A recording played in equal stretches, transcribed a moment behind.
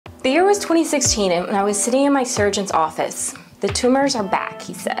The year was 2016 and I was sitting in my surgeon's office. The tumors are back,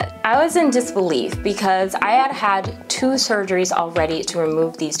 he said. I was in disbelief because I had had 2 surgeries already to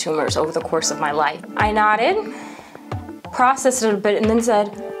remove these tumors over the course of my life. I nodded, processed it a bit, and then said,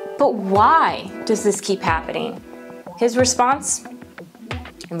 "But why does this keep happening?" His response?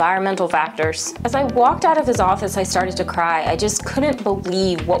 Environmental factors. As I walked out of his office, I started to cry. I just couldn't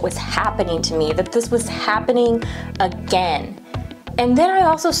believe what was happening to me, that this was happening again. And then I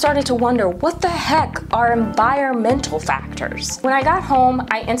also started to wonder, what the heck are environmental factors? When I got home,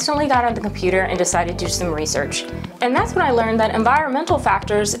 I instantly got on the computer and decided to do some research. And that's when I learned that environmental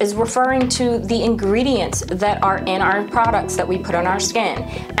factors is referring to the ingredients that are in our products that we put on our skin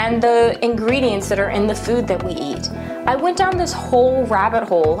and the ingredients that are in the food that we eat. I went down this whole rabbit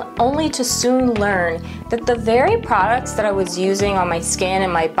hole only to soon learn that the very products that I was using on my skin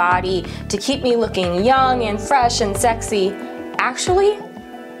and my body to keep me looking young and fresh and sexy actually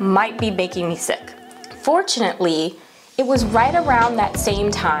might be making me sick. Fortunately, it was right around that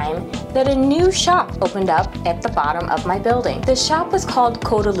same time that a new shop opened up at the bottom of my building. The shop was called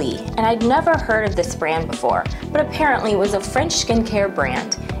Caudalie, and I'd never heard of this brand before, but apparently it was a French skincare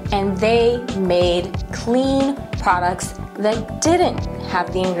brand, and they made clean products that didn't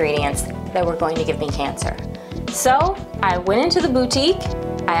have the ingredients that were going to give me cancer. So I went into the boutique,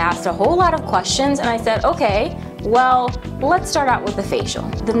 I asked a whole lot of questions, and I said, okay, well, let's start out with the facial.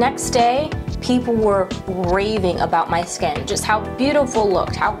 The next day, people were raving about my skin, just how beautiful it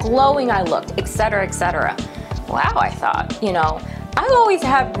looked, how glowing I looked, etc., etc. Wow, I thought, you know, I've always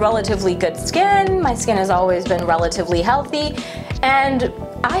had relatively good skin, my skin has always been relatively healthy, and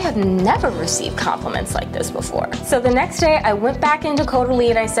I have never received compliments like this before. So the next day, I went back into Caudalie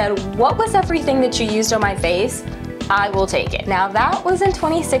and I said, what was everything that you used on my face? I will take it. Now that was in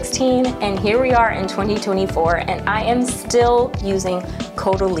 2016 and here we are in 2024 and I am still using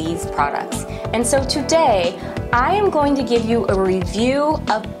Caudalie's products. And so today I am going to give you a review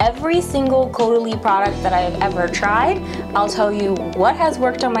of every single Caudalie product that I have ever tried. I'll tell you what has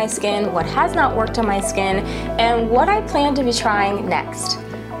worked on my skin, what has not worked on my skin, and what I plan to be trying next.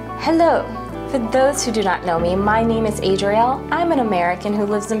 Hello. For those who do not know me, my name is Adrielle. I'm an American who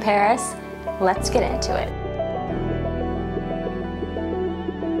lives in Paris. Let's get into it.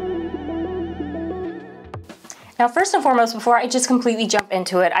 Now, first and foremost, before I just completely jump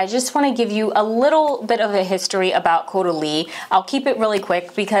into it, I just want to give you a little bit of a history about Caudalie. I'll keep it really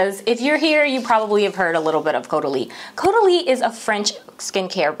quick because if you're here, you probably have heard a little bit of Caudalie. Caudalie is a French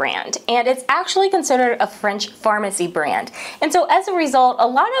skincare brand, and it's actually considered a French pharmacy brand. And so as a result, a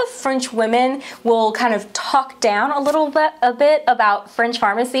lot of French women will kind of talk down a bit about French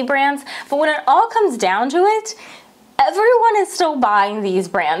pharmacy brands, but when it all comes down to it, everyone is still buying these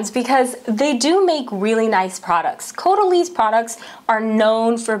brands because they do make really nice products. Caudalie's products are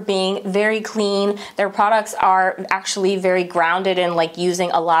known for being very clean. Their products are actually very grounded in like using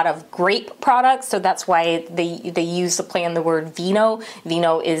a lot of grape products, so that's why they use the play on the word vino.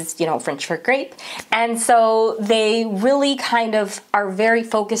 Vino is, you know, French for grape. And so they really kind of are very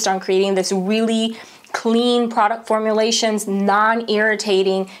focused on creating this really clean product formulations,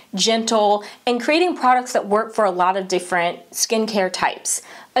 non-irritating, gentle, and creating products that work for a lot of different skincare types.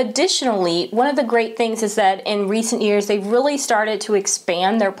 Additionally, one of the great things is that in recent years, they've really started to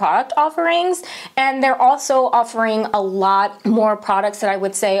expand their product offerings, and they're also offering a lot more products that I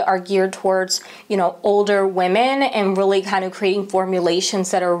would say are geared towards, you know, older women and really kind of creating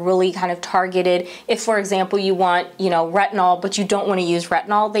formulations that are really kind of targeted. If, for example, you want, you know, retinol, but you don't want to use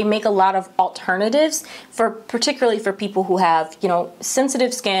retinol, they make a lot of alternatives for particularly for people who have, you know,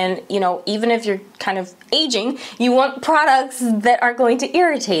 sensitive skin. You know, even if you're kind of aging, you want products that aren't going to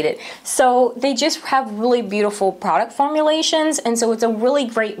irritate it. So they just have really beautiful product formulations, and so it's a really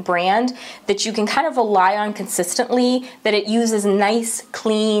great brand that you can kind of rely on consistently, that it uses nice,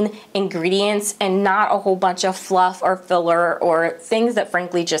 clean ingredients and not a whole bunch of fluff or filler or things that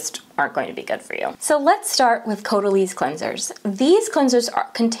frankly just aren't going to be good for you. So let's start with Caudalie's cleansers. These cleansers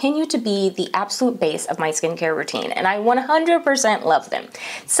continue to be the absolute base of my skincare routine, and I 100% love them.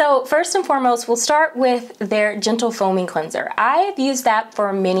 So first and foremost, we'll start with their gentle foaming cleanser. I've used that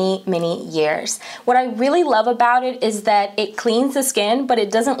for many, many years. What I really love about it is that it cleans the skin, but it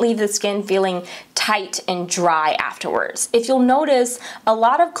doesn't leave the skin feeling tight and dry afterwards. If you'll notice, a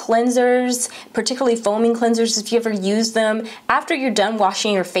lot of cleansers, particularly foaming cleansers, if you ever use them, after you're done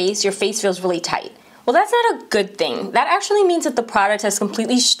washing your face feels really tight. Well, that's not a good thing. That actually means that the product has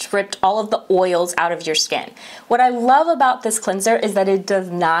completely stripped all of the oils out of your skin. What I love about this cleanser is that it does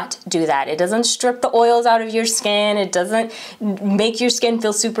not do that. It doesn't strip the oils out of your skin. It doesn't make your skin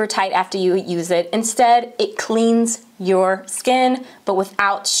feel super tight after you use it. Instead, it cleans your skin, but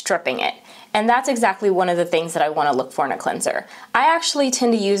without stripping it. And that's exactly one of the things that I want to look for in a cleanser. I actually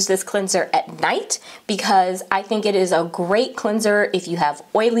tend to use this cleanser at night because I think it is a great cleanser if you have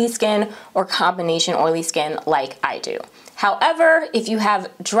oily skin or combination oily skin like I do. However, if you have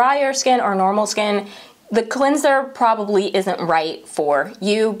drier skin or normal skin, the cleanser probably isn't right for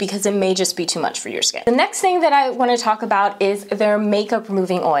you because it may just be too much for your skin. The next thing that I want to talk about is their makeup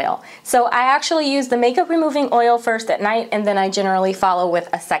removing oil. So I actually use the makeup removing oil first at night, and then I generally follow with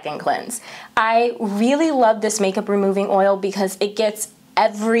a second cleanse. I really love this makeup removing oil because it gets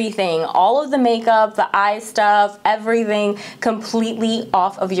everything, all of the makeup, the eye stuff, everything completely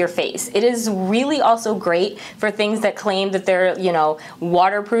off of your face. It is really also great for things that claim that they're, you know,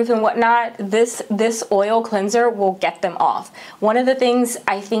 waterproof and whatnot. This oil cleanser will get them off. One of the things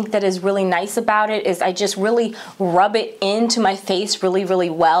I think that is really nice about it is I just really rub it into my face really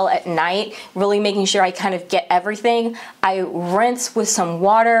well at night, really making sure I kind of get everything. I rinse with some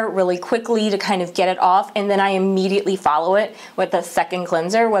water really quickly to kind of get it off, and then I immediately follow it with a second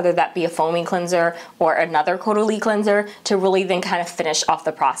cleanser, whether that be a foaming cleanser or another Caudalie cleanser, to really then kind of finish off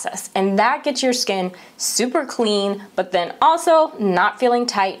the process. And that gets your skin super clean, but then also not feeling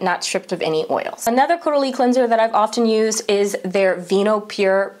tight, not stripped of any oils. Another Caudalie cleanser that I've often used is their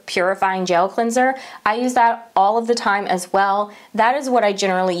Vinopure Purifying Gel Cleanser. I use that all of the time as well. That is what I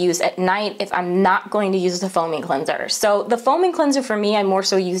generally use at night if I'm not going to use the foaming cleanser. So the foaming cleanser for me, I more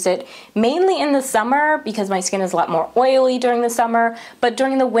so use it mainly in the summer because my skin is a lot more oily during the summer. But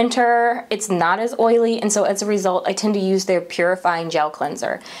during the winter, it's not as oily, and so as a result, I tend to use their Purifying Gel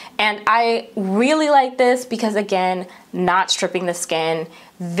Cleanser. And I really like this because, again, not stripping the skin,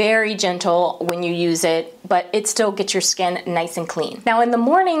 very gentle when you use it, but it still gets your skin nice and clean. Now in the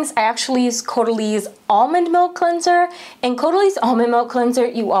mornings, I actually use Caudalie's Almond Milk Cleanser, and Caudalie's Almond Milk Cleanser,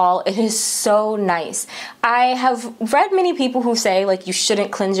 you all, it is so nice. I have read many people who say like you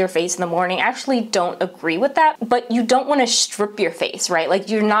shouldn't cleanse your face in the morning. I actually don't agree with that, but you don't want to strip your face, right? Like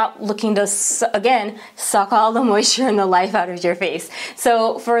you're not looking to, again, suck all the moisture and the life out of your face.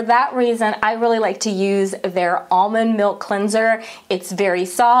 So for that reason, I really like to use their Almond Milk Cleanser. It's very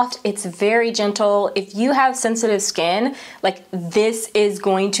soft, it's very gentle. If you have sensitive skin, like this is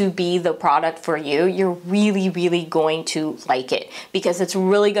going to be the product for you. You're really going to like it because it's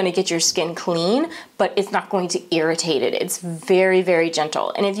really going to get your skin clean, but it's not going to irritate it. It's very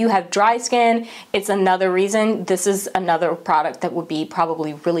gentle. And if you have dry skin, it's another reason this is another product that would be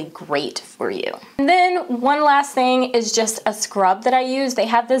probably really great for you. And then one last thing is just a scrub that I use. They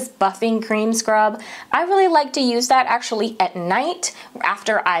have this buffing cream scrub. I really like to use that actually at night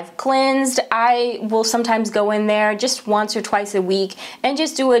after I've cleansed. I will sometimes go in there just once or twice a week and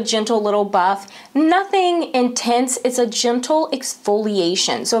just do a gentle little buff. Nothing intense, it's a gentle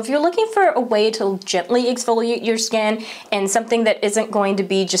exfoliation. So if you're looking for a way to gently exfoliate your skin and something that isn't going to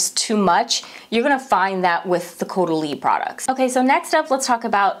be just too much, you're gonna find that with the Caudalie products. Okay, so next up, let's talk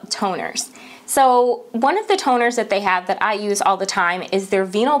about toners. So one of the toners that they have that I use all the time is their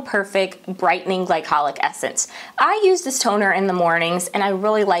Vinoperfect Brightening Glycolic Essence. I use this toner in the mornings and I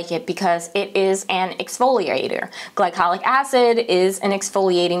really like it because it is an exfoliator. Glycolic acid is an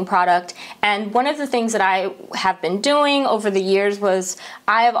exfoliating product, and one of the things that I have been doing over the years was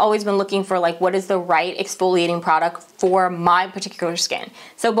I have always been looking for like what is the right exfoliating product for my particular skin.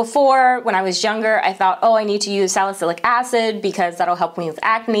 So before, when I was younger, I thought, oh, I need to use salicylic acid because that'll help me with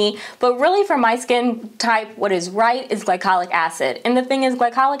acne, but really for my skin type, what is right is glycolic acid. And the thing is,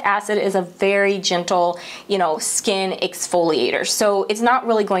 glycolic acid is a very gentle, you know, skin exfoliator. So it's not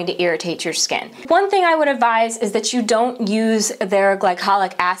really going to irritate your skin. One thing I would advise is that you don't use their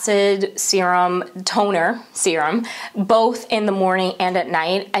glycolic acid serum, toner serum, both in the morning and at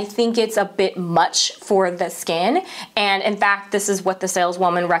night. I think it's a bit much for the skin. And in fact, this is what the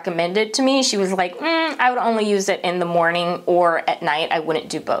saleswoman recommended to me. She was like, I would only use it in the morning or at night. I wouldn't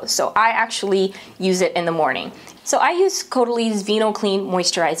do both. So I actually use it in the morning. So I use Caudalie's Vino Clean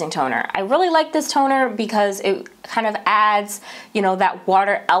Moisturizing Toner. I really like this toner because it kind of adds, you know, that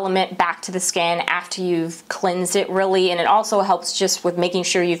water element back to the skin after you've cleansed it really, and it also helps just with making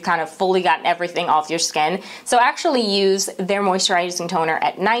sure you've kind of fully gotten everything off your skin. So I actually use their moisturizing toner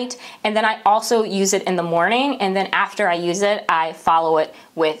at night, and then I also use it in the morning, and then after I use it, I follow it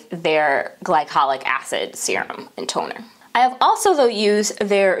with their glycolic acid serum and toner. I have also though used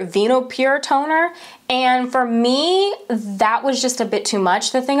their Vinopure toner, and for me that was just a bit too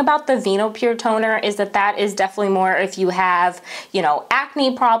much. The thing about the Vinopure toner is that that is definitely more if you have, you know,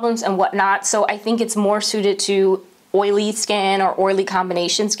 acne problems and whatnot, so I think it's more suited to oily skin or oily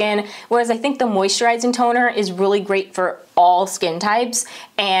combination skin, whereas I think the moisturizing toner is really great for all skin types,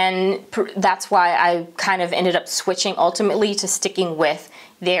 and that's why I kind of ended up switching ultimately to sticking with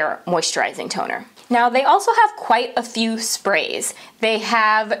their moisturizing toner. Now they also have quite a few sprays. They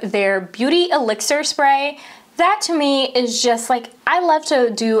have their Beauty Elixir spray. That to me is just like, I love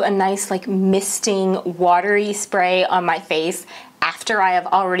to do a nice like misting watery spray on my face after I have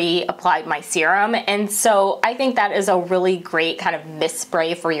already applied my serum, and so I think that is a really great kind of mist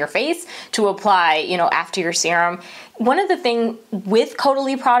spray for your face to apply, you know, after your serum. One of the things with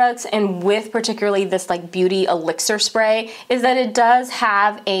Caudalie products, and with particularly this like Beauty Elixir spray, is that it does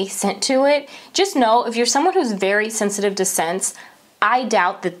have a scent to it. Just know, if you're someone who's very sensitive to scents, I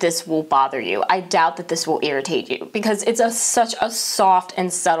doubt that this will bother you. I doubt that this will irritate you, because it's such a soft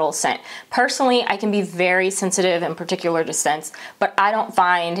and subtle scent. Personally, I can be very sensitive in particular to scents, but I don't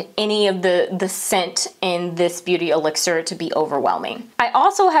find any of the scent in this Beauty Elixir to be overwhelming. I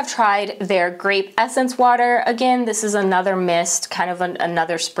also have tried their grape essence water. Again, this is another mist, kind of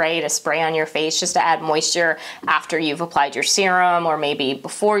another spray to spray on your face just to add moisture after you've applied your serum, or maybe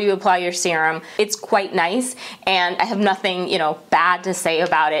before you apply your serum. It's quite nice, and I have nothing, you know, bad to say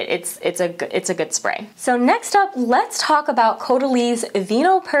about it. It's a good spray. So next up, let's talk about Caudalie's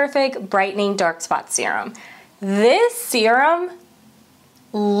Vinoperfect Brightening Dark Spot Serum. This serum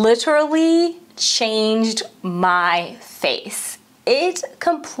literally changed my face. It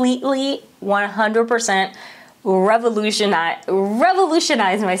completely 100% revolutionized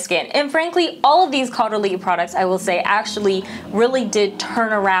my skin. And frankly, all of these Caudalie products, I will say, actually really did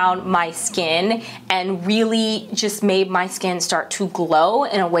turn around my skin and really just made my skin start to glow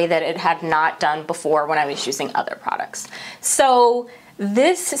in a way that it had not done before when I was using other products. So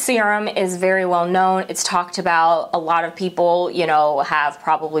this serum is very well known. It's talked about. A lot of people, you know, have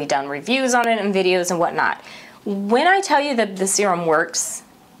probably done reviews on it and videos and whatnot. When I tell you that the serum works,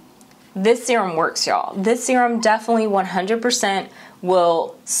 this serum works, y'all. This serum definitely 100%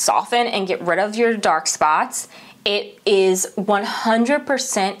 will soften and get rid of your dark spots. It is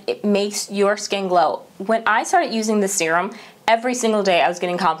 100%, it makes your skin glow. When I started using this serum, every single day I was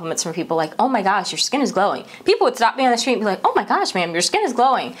getting compliments from people like, oh my gosh, your skin is glowing. People would stop me on the street and be like, oh my gosh, ma'am, your skin is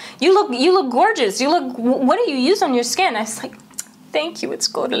glowing. You look gorgeous. What do you use on your skin? I was like, thank you, it's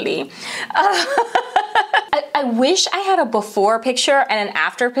Caudalie. I wish I had a before picture and an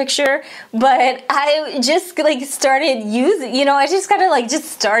after picture, but I just like started using, you know, I just kind of like just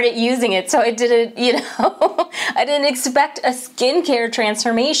started using it. So I didn't, you know, I didn't expect a skincare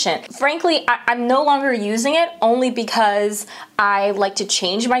transformation. Frankly, I'm no longer using it only because I like to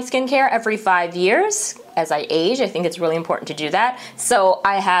change my skincare every 5 years. As I age, I think it's really important to do that. So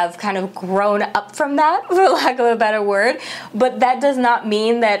I have kind of grown up from that, for lack of a better word. But that does not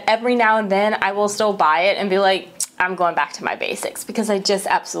mean that every now and then I will still buy it and be like, I'm going back to my basics, because I just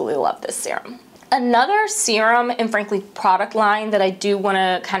absolutely love this serum. Another serum and frankly product line that I do want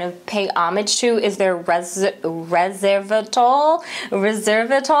to kind of pay homage to is their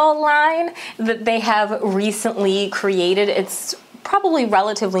Resveratrol line that they have recently created. It's probably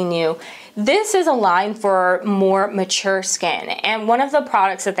relatively new. This is a line for more mature skin, and one of the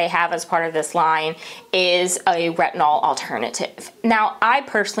products that they have as part of this line is a retinol alternative. Now, I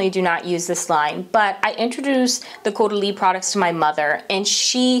personally do not use this line, but I introduced the Caudalie products to my mother, and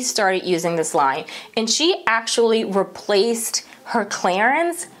she started using this line, and she actually replaced her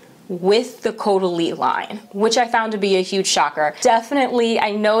Clarins with the Caudalie line, which I found to be a huge shocker. Definitely,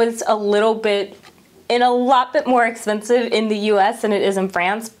 I know it's a lot bit more expensive in the US than it is in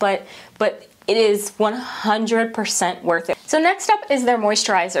France, but it is 100% worth it. So next up is their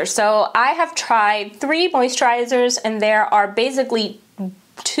moisturizer. So I have tried 3 moisturizers, and there are basically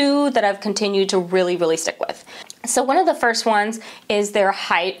 2 that I've continued to really stick with. So one of the first ones is their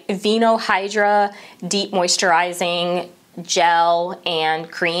Vino Hydra Deep Moisturizing Gel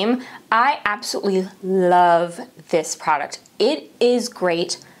and Cream. I absolutely love this product. It is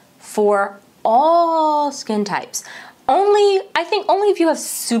great for all skin types. I think only if you have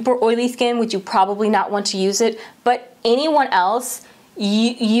super oily skin would you probably not want to use it, but anyone else,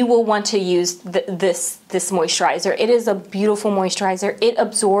 you will want to use this moisturizer. It is a beautiful moisturizer. It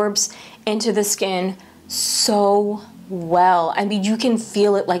absorbs into the skin so well. I mean, you can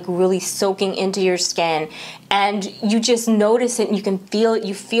feel it like really soaking into your skin, and you just notice it and you can feel it.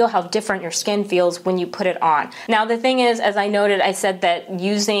 You feel how different your skin feels when you put it on. Now, the thing is, as I noted, I said that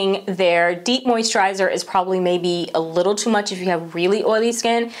using their deep moisturizer is probably maybe a little too much if you have really oily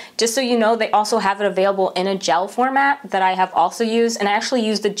skin. Just so you know, they also have it available in a gel format that I have also used, and I actually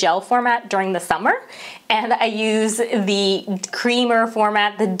use the gel format during the summer, and I use the creamer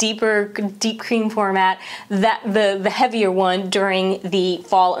format, the deep cream format, that the heavier one during the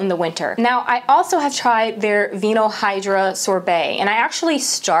fall and the winter. Now, I also have tried their Vino Hydra Sorbet, and I actually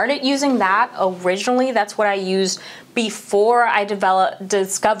started using that originally. That's what I used before I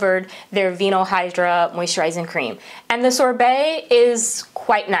discovered their Vino Hydra moisturizing cream. And the sorbet is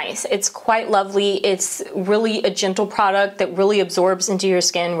quite nice. It's quite lovely. It's really a gentle product that really absorbs into your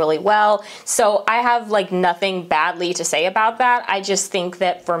skin really well. So I have like nothing badly to say about that. I just think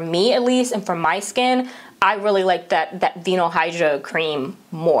that for me at least, and for my skin, I really like that Vino Hydra cream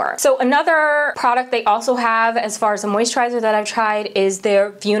more. So another product they also have as far as a moisturizer that I've tried is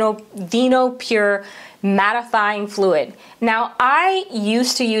their Vinopure mattifying fluid. Now, I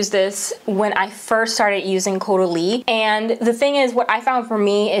used to use this when I first started using Caudalie, and the thing is, what I found for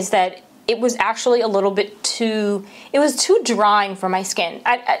me is that it was actually a little bit too drying for my skin.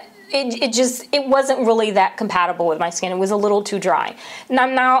 It wasn't really that compatible with my skin. It was a little too dry.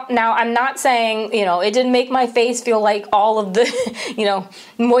 Now I'm not saying, you know, it didn't make my face feel like all of the, you know,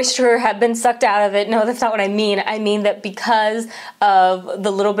 moisture had been sucked out of it. No, that's not what I mean. I mean that because of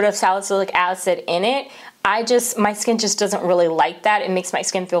the little bit of salicylic acid in it, my skin just doesn't really like that. It makes my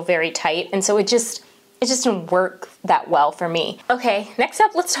skin feel very tight. And so it just didn't work that well for me. Okay, next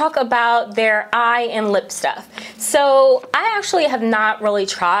up, let's talk about their eye and lip stuff. So I actually have not really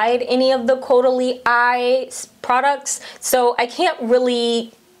tried any of the Caudalie eye products, so I can't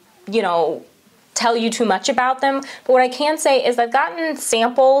really, you know, tell you too much about them. But what I can say is I've gotten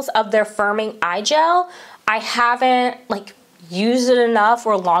samples of their firming eye gel. I haven't like used it enough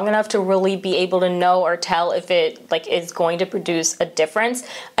or long enough to really be able to know or tell if it like is going to produce a difference.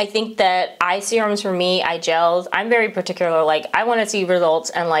 I think that eye serums for me, eye gels, I'm very particular. Like, I want to see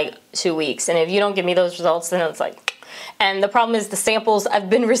results in like 2 weeks, and if you don't give me those results, then it's like. And the problem is the samples I've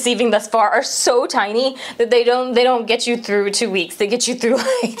been receiving thus far are so tiny that they don't get you through 2 weeks. They get you through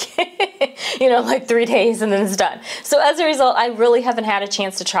like, you know, like 3 days and then it's done. So as a result, I really haven't had a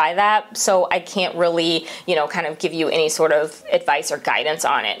chance to try that. So I can't really, you know, kind of give you any sort of advice or guidance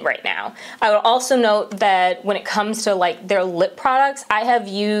on it right now. I would also note that when it comes to like their lip products, I have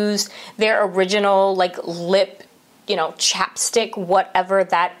used their original like lip, you know, chapstick, whatever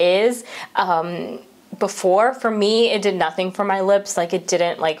that is. Before, for me, it did nothing for my lips. Like, it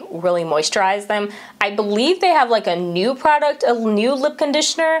didn't like really moisturize them. I believe they have like a new product, a new lip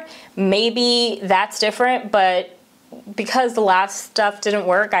conditioner. Maybe that's different, but because the last stuff didn't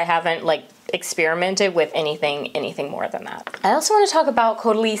work, I haven't like experimented with anything more than that. I also want to talk about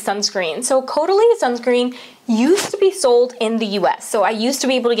Caudalie sunscreen. So Caudalie sunscreen used to be sold in the US. So I used to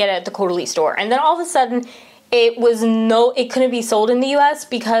be able to get it at the Caudalie store. And then all of a sudden it couldn't be sold in the US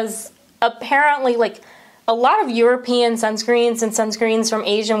because apparently like a lot of European sunscreens and sunscreens from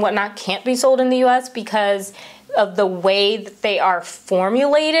Asia and whatnot can't be sold in the US because of the way that they are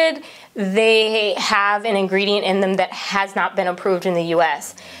formulated. They have an ingredient in them that has not been approved in the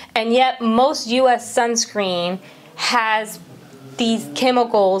US. And yet most US sunscreen has these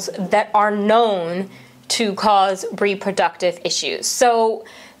chemicals that are known to cause reproductive issues. So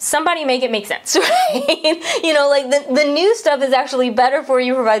somebody make it make sense, right? You know, like the new stuff is actually better for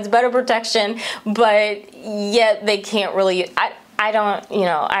you, provides better protection, but yet they can't really, I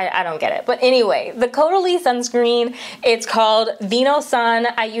don't get it. But anyway, the Caudalie sunscreen, it's called Vino Sun.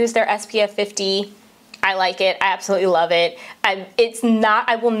 I use their SPF 50. I like it. I absolutely love it.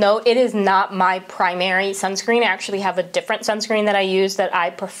 I will note, it is not my primary sunscreen. I actually have a different sunscreen that I use that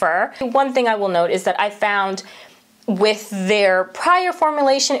I prefer. One thing I will note is that I found with their prior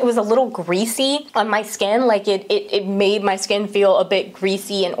formulation, it was a little greasy on my skin. Like it made my skin feel a bit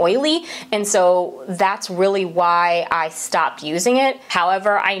greasy and oily. And so that's really why I stopped using it.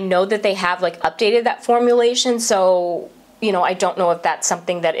 However, I know that they have like updated that formulation. So, you know, I don't know if that's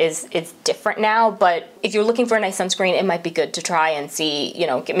something that is different now, but if you're looking for a nice sunscreen, it might be good to try and see, you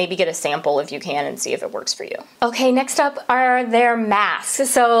know, maybe get a sample if you can and see if it works for you. Okay, next up are their masks.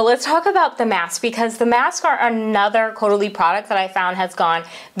 So let's talk about the masks, because the masks are another Caudalie product that I found has gone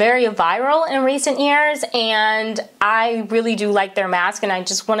very viral in recent years, and I really do like their mask, and I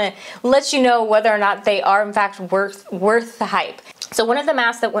just want to let you know whether or not they are in fact worth the hype. So one of the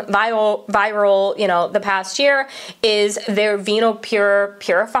masks that went viral, you know, the past year is their Vinopure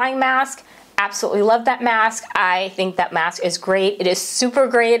purifying mask. absolutely love that mask. I think that mask is great. It is super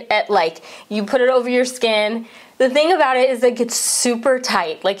great at, like, you put it over your skin. The thing about it is it gets super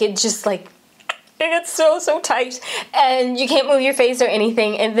tight. Like, it just, like, it gets so tight, and you can't move your face or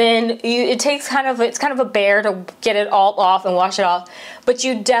anything, and then it's kind of a bear to get it all off and wash it off. But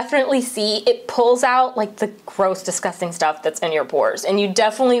you definitely see it pulls out like the gross, disgusting stuff that's in your pores, and you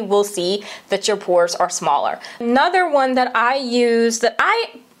definitely will see that your pores are smaller. Another one that I use that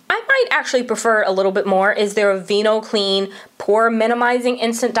I might actually prefer a little bit more is their VinoClean Pore Minimizing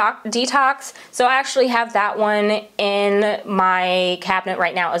Instant Detox. So I actually have that one in my cabinet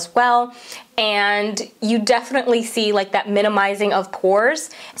right now as well. And you definitely see like that minimizing of pores.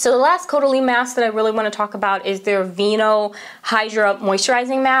 So the last Caudalie mask that I really want to talk about is their Vino Hydra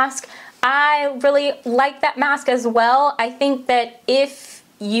Moisturizing Mask. I really like that mask as well. I think that if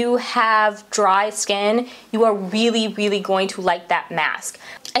you have dry skin, you are really going to like that mask.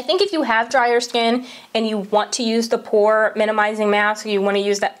 I think if you have drier skin and you want to use the pore minimizing mask, or you want to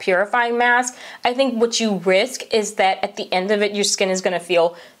use that purifying mask, I think what you risk is that at the end of it, your skin is going to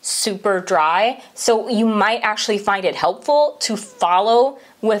feel super dry. So you might actually find it helpful to follow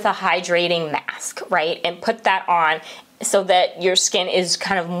with a hydrating mask, right? And put that on so that your skin is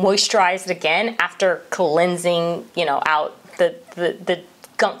kind of moisturized again after cleansing, you know, out the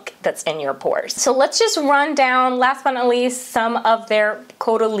gunk that's in your pores. So let's just run down, last but not least, some of their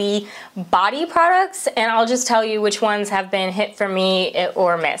Caudalie body products, and I'll just tell you which ones have been hit for me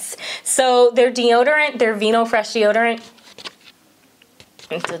or miss. So their deodorant, their Vino Fresh deodorant,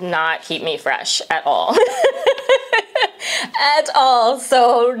 it did not keep me fresh at all. At all.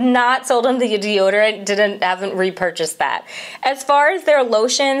 So not sold on the deodorant, haven't repurchased that. As far as their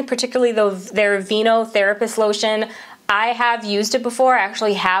lotion, particularly their Vino Therapist lotion, I have used it before. I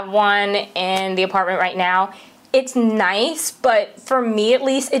actually have one in the apartment right now. It's nice, but for me at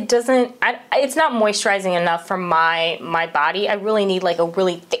least, it's not moisturizing enough for my body. I really need like a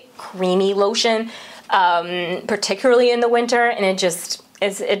really thick, creamy lotion, particularly in the winter, and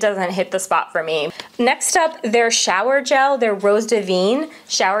it doesn't hit the spot for me. Next up, their shower gel, their Rose Divine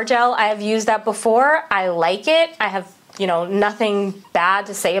shower gel. I have used that before. I like it. I have, you know, nothing bad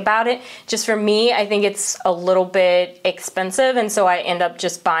to say about it. Just for me, I think it's a little bit expensive, and so I end up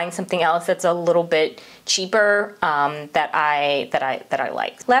just buying something else that's a little bit cheaper that I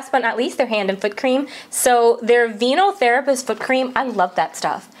like. Last but not least, their hand and foot cream. So their Vino Therapist foot cream, I love that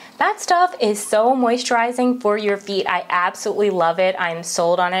stuff. That stuff is so moisturizing for your feet. I absolutely love it. I'm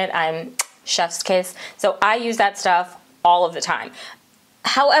sold on it. I'm chef's kiss. So I use that stuff all of the time.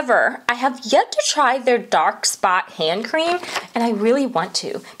 However, I have yet to try their dark spot hand cream, and I really want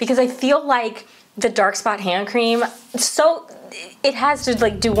to, because I feel like the dark spot hand cream, so it has to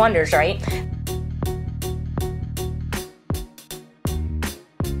like do wonders, right?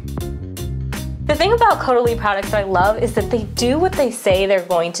 The thing about Caudalie products that I love is that they do what they say they're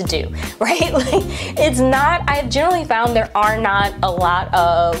going to do, right? Like, I've generally found there are not a lot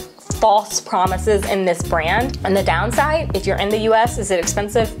of false promises in this brand. And the downside, if you're in the US, is it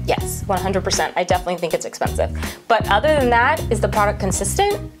expensive? Yes, 100%. I definitely think it's expensive. But other than that, is the product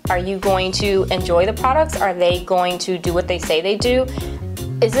consistent? Are you going to enjoy the products? Are they going to do what they say they do?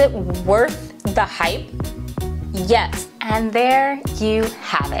 Is it worth the hype? Yes, and there you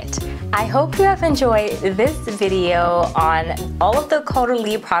have it. I hope you have enjoyed this video on all of the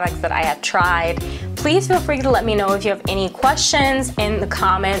Caudalie products that I have tried. Please feel free to let me know if you have any questions in the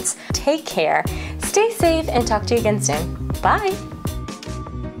comments. Take care, stay safe, and talk to you again soon. Bye.